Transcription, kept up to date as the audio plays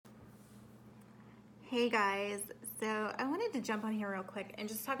Hey guys, so I wanted to jump on here real quick and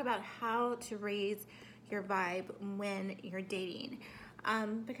just talk about how to raise your vibe when you're dating.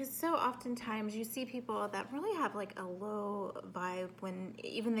 Because so oftentimes you see people that really have like a low vibe when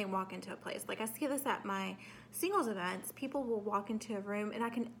even they walk into a place. Like I see this at my singles events. People will walk into a room and I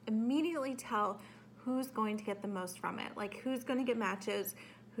can immediately tell who's going to get the most from it. Like who's going to get matches,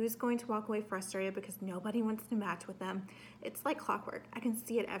 who's going to walk away frustrated because nobody wants to match with them. It's like clockwork. I can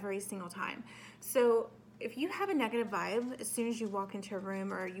see it every single time. So if you have a negative vibe, as soon as you walk into a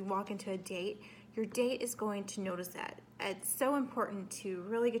room or you walk into a date, your date is going to notice that. It's so important to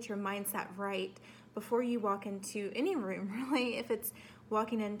really get your mindset right before you walk into any room, really. If it's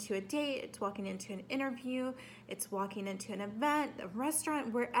walking into a date, it's walking into an interview, it's walking into an event, a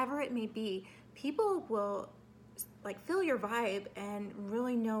restaurant, wherever it may be, people will like feel your vibe and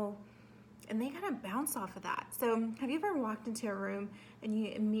really know, and they kind of bounce off of that. So have you ever walked into a room and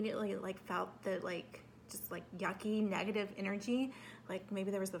you immediately like felt the like just like yucky negative energy? Like maybe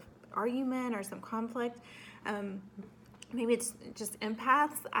there was an argument or some conflict. Maybe it's just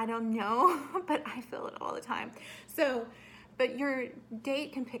empaths, I don't know, but I feel it all the time. So but your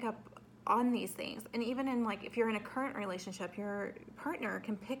date can pick up on these things, and even in like if you're in a current relationship, your partner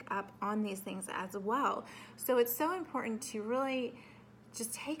can pick up on these things as well. So it's so important to really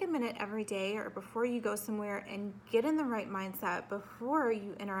just take a minute every day or before you go somewhere and get in the right mindset before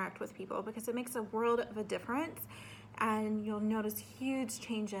you interact with people, because it makes a world of a difference, and you'll notice huge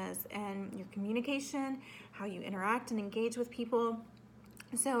changes in your communication, how you interact and engage with people.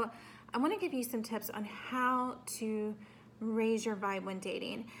 So I want to give you some tips on how to raise your vibe when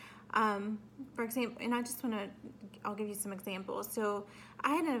dating. For example, and I'll give you some examples. So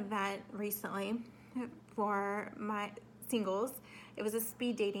I had an event recently for my singles. It was a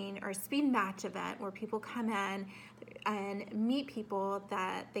speed dating or speed match event where people come in and meet people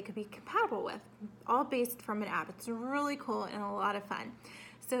that they could be compatible with, all based from an app. It's really cool and a lot of fun.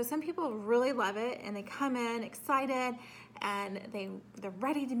 So some people really love it and they come in excited and they're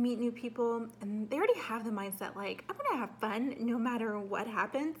ready to meet new people, and they already have the mindset like, I'm gonna have fun no matter what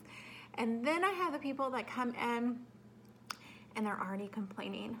happens. And then I have the people that come in and they're already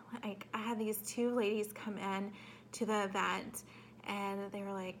complaining. Like I had these two ladies come in to the event and they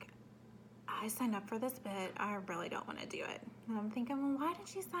were like, I signed up for this, but I really don't want to do it. And I'm thinking, well, why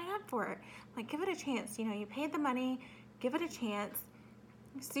did you sign up for it? Like, give it a chance. You know, you paid the money, give it a chance,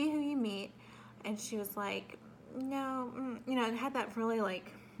 see who you meet. And she was like, no, you know, it had that really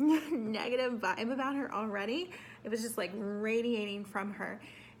like negative vibe about her already. It was just like radiating from her.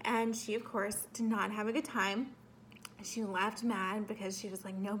 And she, of course, did not have a good time. She left mad because she was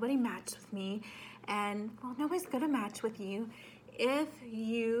like, nobody matched with me. And, well, nobody's going to match with you if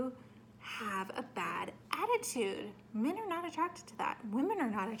you have a bad attitude. Men are not attracted to that. Women are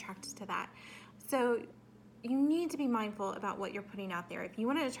not attracted to that. So you need to be mindful about what you're putting out there. If you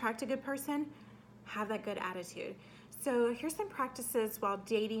want to attract a good person, have that good attitude. So here's some practices while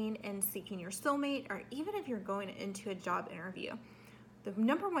dating and seeking your soulmate, or even if you're going into a job interview. The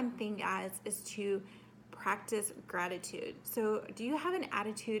number one thing, guys, is to practice gratitude. So do you have an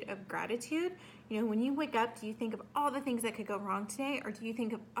attitude of gratitude? You know, when you wake up, do you think of all the things that could go wrong today? Or do you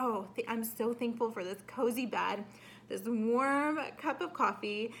think of, I'm so thankful for this cozy bed, this warm cup of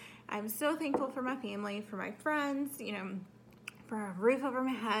coffee. I'm so thankful for my family, for my friends, you know, for a roof over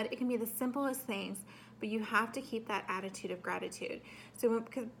my head. It can be the simplest things, but you have to keep that attitude of gratitude. So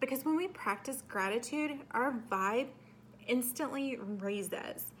because when we practice gratitude, our vibe instantly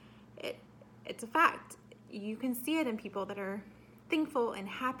raises. It's a fact. You can see it in people that are thankful and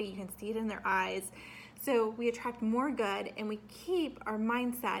happy. You can see it in their eyes. So we attract more good, and we keep our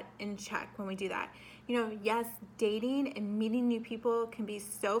mindset in check when we do that. You know, yes, dating and meeting new people can be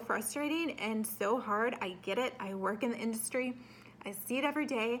so frustrating and so hard. I get it. I work in the industry. I see it every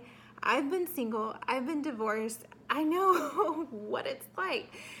day. I've been single. I've been divorced. I know what it's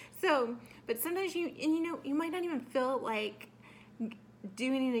like. So, but sometimes you might not even feel like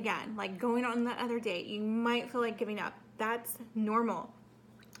doing it again, like going on that other date. You might feel like giving up. That's normal.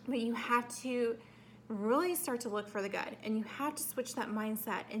 But you have to really start to look for the good, and you have to switch that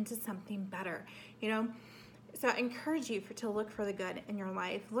mindset into something better, you know? So I encourage you to look for the good in your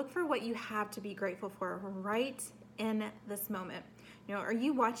life. Look for what you have to be grateful for right in this moment. You know, are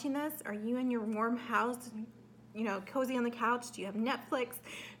you watching this? Are you in your warm house, you know, cozy on the couch? Do you have Netflix?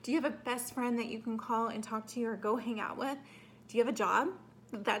 Do you have a best friend that you can call and talk to or go hang out with? Do you have a job?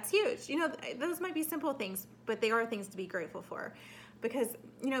 That's huge. You know, those might be simple things, but they are things to be grateful for. Because,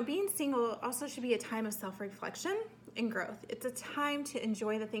 you know, being single also should be a time of self-reflection and growth. It's a time to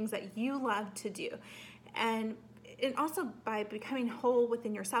enjoy the things that you love to do. And and also by becoming whole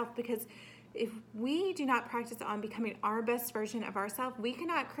within yourself, because if we do not practice on becoming our best version of ourselves, we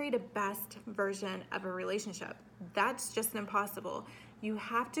cannot create a best version of a relationship. That's just impossible. You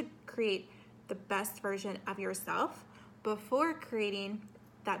have to create the best version of yourself before creating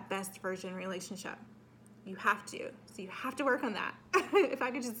that best version relationship. You have to. So you have to work on that. If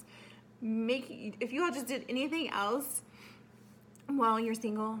I could just if you all just did anything else while you're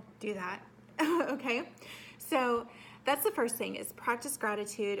single, do that. Okay? So that's the first thing, is practice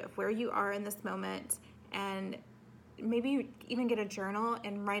gratitude of where you are in this moment, and maybe you even get a journal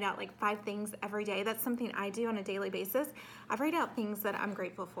and write out like 5 things every day. That's something I do on a daily basis. I write out things that I'm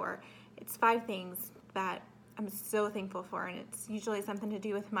grateful for. It's 5 things that I'm so thankful for, and it's usually something to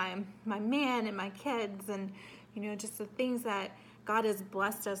do with my man and my kids, and just the things that God has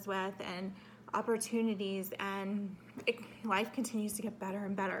blessed us with, and opportunities, and life continues to get better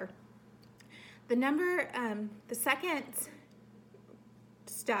and better. The second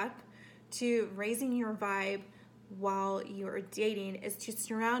step to raising your vibe while you're dating is to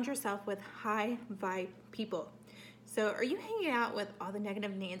surround yourself with high vibe people. So are you hanging out with all the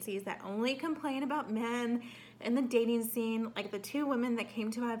negative Nancys that only complain about men in the dating scene? Like the 2 women that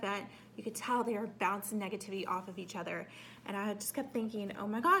came to my event, you could tell they were bouncing negativity off of each other. And I just kept thinking, oh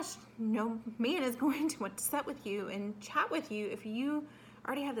my gosh, no man is going to want to sit with you and chat with you if you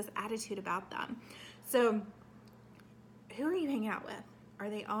already have this attitude about them. So who are you hanging out with? Are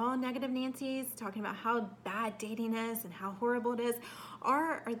they all negative Nancys talking about how bad dating is and how horrible it is?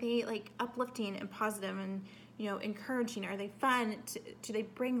 Or are they like uplifting and positive and encouraging? Are they fun? Do they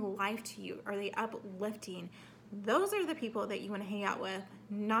bring life to you? Are they uplifting? Those are the people that you want to hang out with,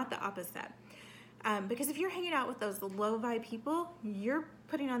 not the opposite. Because if you're hanging out with those low vibe people, you're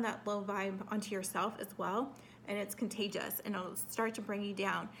putting on that low vibe onto yourself as well, and it's contagious, and it'll start to bring you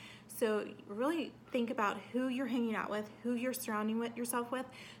down. So really think about who you're hanging out with, who you're surrounding yourself with,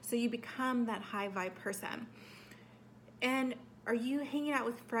 so you become that high vibe person. And are you hanging out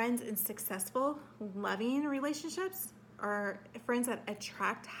with friends in successful, loving relationships, or friends that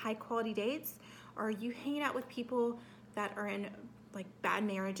attract high quality dates? Or are you hanging out with people that are in like bad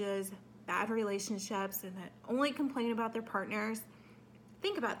marriages, bad relationships, and that only complain about their partners?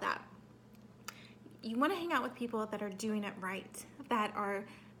 Think about that. You want to hang out with people that are doing it right, that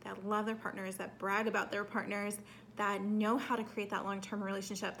love their partners, that brag about their partners, that know how to create that long-term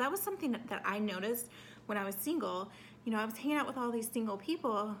relationship. That was something that I noticed when I was single. I was hanging out with all these single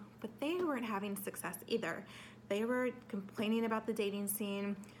people, but they weren't having success either. They were complaining about the dating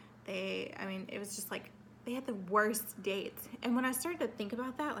scene. It was just like they had the worst dates. And when I started to think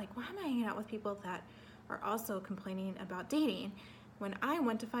about that, like, why am I hanging out with people that are also complaining about dating? When I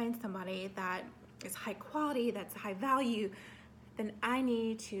want to find somebody that is high quality, that's high value, then I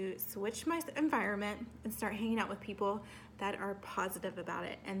need to switch my environment and start hanging out with people that are positive about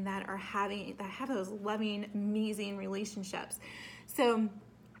it and that have those loving, amazing relationships. So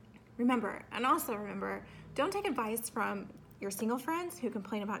remember, don't take advice from your single friends who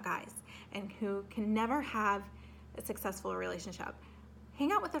complain about guys and who can never have a successful relationship.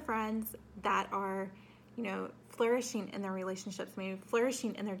 Hang out with the friends that are, flourishing in their relationships, maybe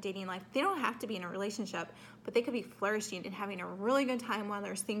flourishing in their dating life. They don't have to be in a relationship, but they could be flourishing and having a really good time while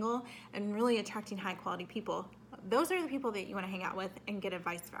they're single and really attracting high quality people. Those are the people that you want to hang out with and get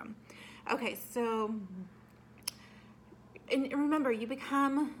advice from. Okay, so, and remember, you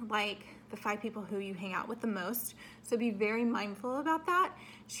become like the 5 people who you hang out with the most. So be very mindful about that.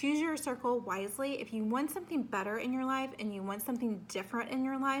 Choose your circle wisely. If you want something better in your life and you want something different in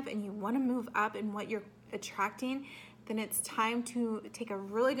your life and you want to move up in what you're attracting, then it's time to take a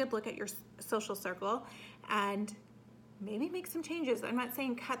really good look at your social circle and maybe make some changes. I'm not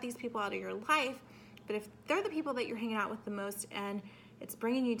saying cut these people out of your life, but if they're the people that you're hanging out with the most and it's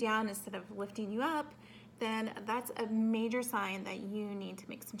bringing you down instead of lifting you up, then that's a major sign that you need to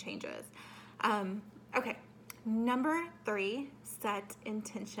make some changes. Okay, number 3, set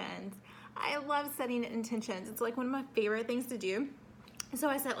intentions. I love setting intentions. It's like one of my favorite things to do. So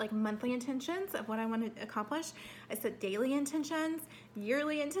I set like monthly intentions of what I want to accomplish. I set daily intentions,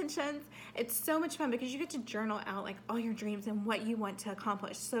 yearly intentions. It's so much fun because you get to journal out like all your dreams and what you want to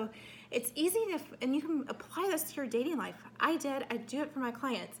accomplish. So it's easy and you can apply this to your dating life. I do it for my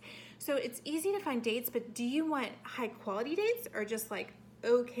clients. So it's easy to find dates, but do you want high quality dates or just like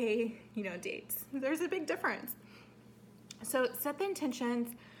okay, dates? There's a big difference. So set the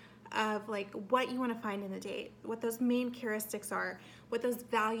intentions of like what you want to find in a date, what those main characteristics are, what those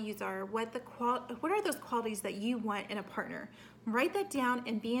values are, what are those qualities that you want in a partner. Write that down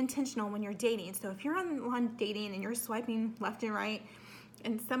and be intentional when you're dating. So if you're on dating and you're swiping left and right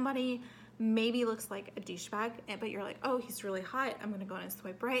and somebody maybe looks like a douchebag, but you're like, oh, he's really hot, I'm gonna go on and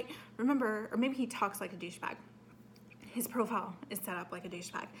swipe right. Remember, or maybe he talks like a douchebag. His profile is set up like a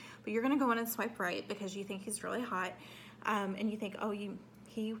douchebag, but you're gonna go on and swipe right because you think he's really hot, and you think, oh,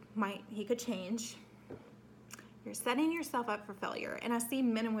 he could change. You're setting yourself up for failure, and I see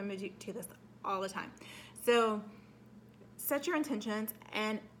men and women do this all the time. So set your intentions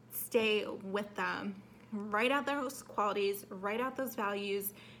and stay with them. Write out those qualities, write out those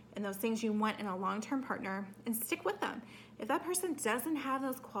values and those things you want in a long-term partner, and stick with them. If that person doesn't have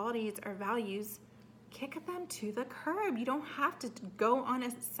those qualities or values, kick them to the curb. You don't have to go on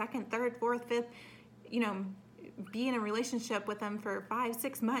a second, third, fourth, fifth, be in a relationship with them for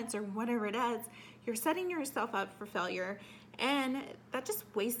 5-6 months or whatever it is. You're setting yourself up for failure, and that just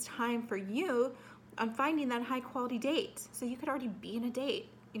wastes time for you on finding that high quality date. So you could already be in a date,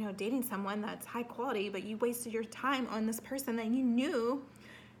 dating someone that's high quality, but you wasted your time on this person that you knew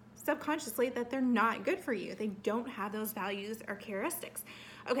subconsciously that they're not good for you. They don't have those values or characteristics.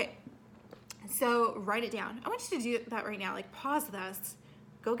 Okay, so write it down. I want you to do that right now. Like, pause this,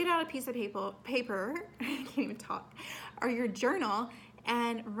 go get out a piece of paper, I can't even talk, or your journal,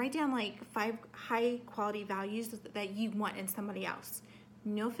 and write down like 5 high quality values that you want in somebody else.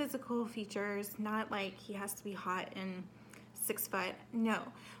 No physical features, not like he has to be hot and 6 foot. No,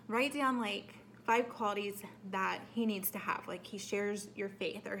 write down like 5 qualities that he needs to have. Like, he shares your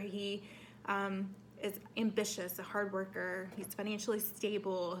faith, or he is ambitious, a hard worker, he's financially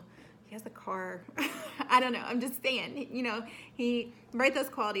stable, he has a car. I don't know, I'm just saying, he write those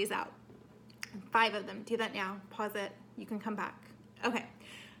qualities out. 5 of them. Do that now. Pause it. You can come back. Okay.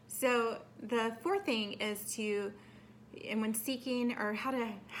 So the 4th thing is and when seeking, or how to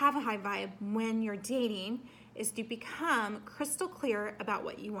have a high vibe when you're dating, is to become crystal clear about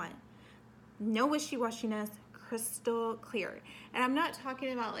what you want. No wishy-washiness, crystal clear. And I'm not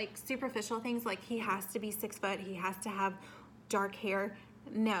talking about like superficial things like he has to be 6 foot, he has to have dark hair.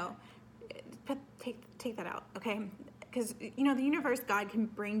 No, but take that out, okay? Because the universe, God can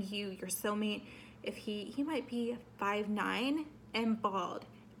bring you your soulmate if he might be 5'9" and bald,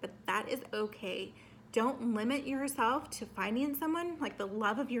 but that is okay. Don't limit yourself to finding someone like the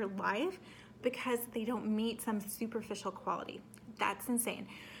love of your life because they don't meet some superficial quality. That's insane.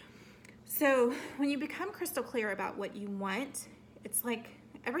 So when you become crystal clear about what you want, it's like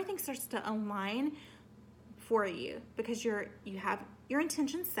everything starts to align for you because you have your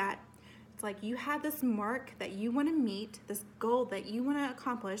intention set. It's like you have this mark that you want to meet, this goal that you want to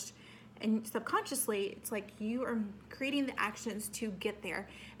accomplish, and subconsciously it's like you are creating the actions to get there,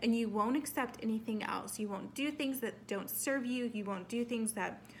 and you won't accept anything else. You won't do things that don't serve you. You won't do things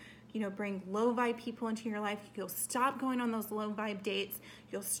that bring low vibe people into your life. You'll stop going on those low vibe dates.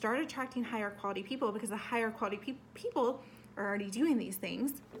 You'll start attracting higher quality people because the higher quality people are already doing these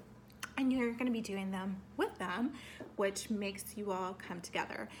things, and you're going to be doing them with them, which makes you all come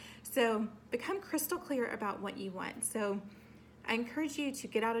together. So become crystal clear about what you want. So I encourage you to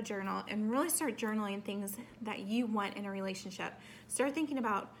get out a journal and really start journaling things that you want in a relationship. Start thinking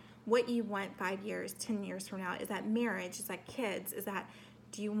about what you want 5 years, 10 years from now. Is that marriage? Is that kids?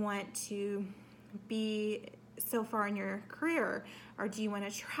 Do you want to be so far in your career, or do you want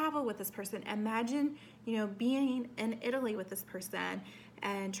to travel with this person? Imagine, being in Italy with this person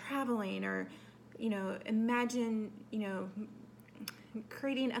and traveling, or, imagine,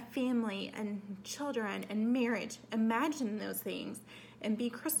 creating a family and children and marriage. Imagine those things and be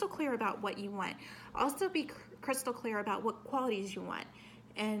crystal clear about what you want. Also be crystal clear about what qualities you want,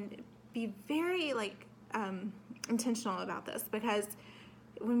 and be very intentional about this, because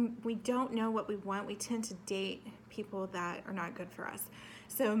when we don't know what we want, we tend to date people that are not good for us.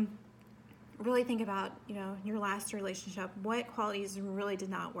 So really think about, your last relationship, what qualities really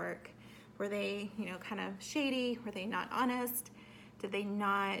did not work? Were they, kind of shady? Were they not honest? Did they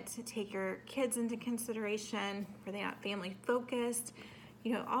not take your kids into consideration? Were they not family focused?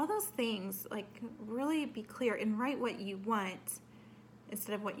 All those things, really be clear and write what you want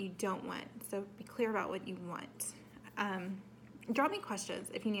instead of what you don't want. So be clear about what you want. Drop me questions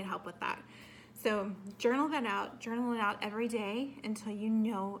if you need help with that. So journal it out every day until you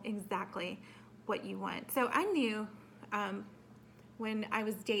know exactly what you want. So I knew when I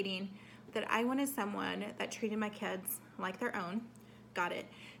was dating that I wanted someone that treated my kids like their own. Got it.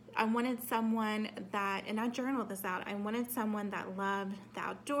 I wanted someone that, and I journaled this out, I wanted someone that loved the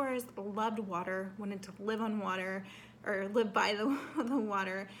outdoors, loved water, wanted to live on water or live by the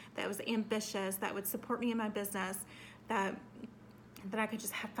water, that was ambitious, that would support me in my business, that I could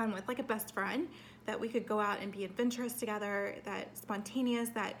just have fun with, like a best friend, that we could go out and be adventurous together, that spontaneous,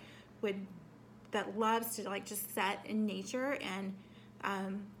 that loves to just set in nature and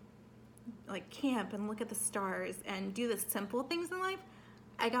like camp and look at the stars and do the simple things in life,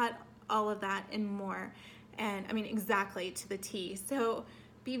 I got all of that and more. And I mean, exactly to the T. So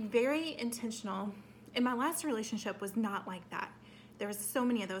be very intentional. And my last relationship was not like that. There was so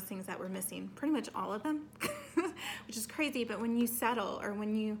many of those things that were missing, pretty much all of them, which is crazy. But when you settle, or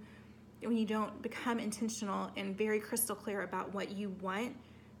when you don't become intentional and very crystal clear about what you want,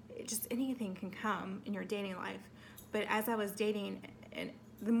 just anything can come in your dating life. But as I was dating, and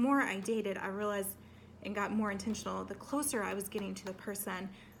the more I dated, I realized and got more intentional, the closer I was getting to the person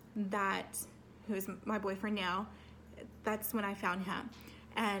who is my boyfriend now, that's when I found him.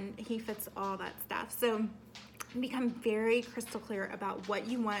 And he fits all that stuff. So become very crystal clear about what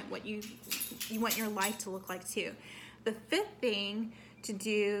you want your life to look like too. The fifth thing to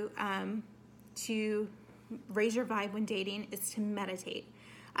do to raise your vibe when dating is to meditate.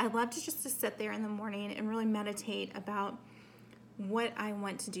 I love to sit there in the morning and really meditate about what I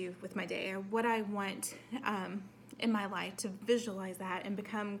want to do with my day, or what I want in my life, to visualize that and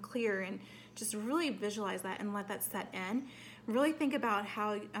become clear, and just really visualize that and let that set in. Really think about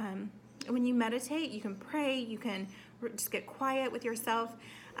how when you meditate, you can pray, you can just get quiet with yourself.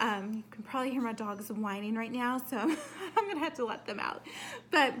 You can probably hear my dogs whining right now, so I'm gonna have to let them out.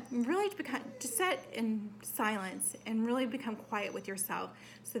 But really just sit in silence and really become quiet with yourself,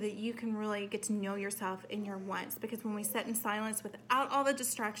 so that you can really get to know yourself and your wants. Because when we sit in silence without all the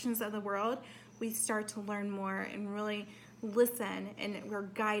distractions of the world, we start to learn more and really listen, and we're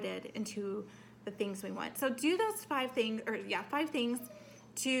guided into the things we want. So do those 5 things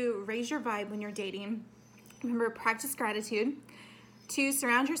to raise your vibe when you're dating. Remember, practice gratitude. 2,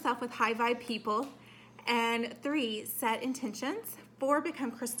 surround yourself with high vibe people. And 3, set intentions. 4,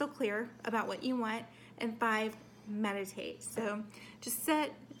 become crystal clear about what you want. And 5, meditate. So just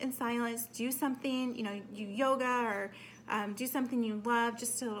sit in silence, do something, you yoga, or do something you love,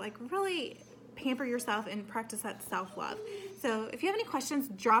 just to like really pamper yourself and practice that self-love. So if you have any questions,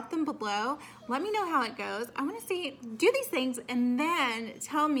 drop them below. Let me know how it goes. I want to see, do these things and then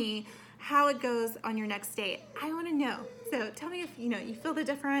tell me how it goes on your next date. I want to know. So tell me if you feel the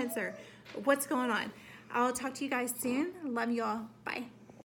difference or what's going on. I'll talk to you guys soon. Love you all. Bye.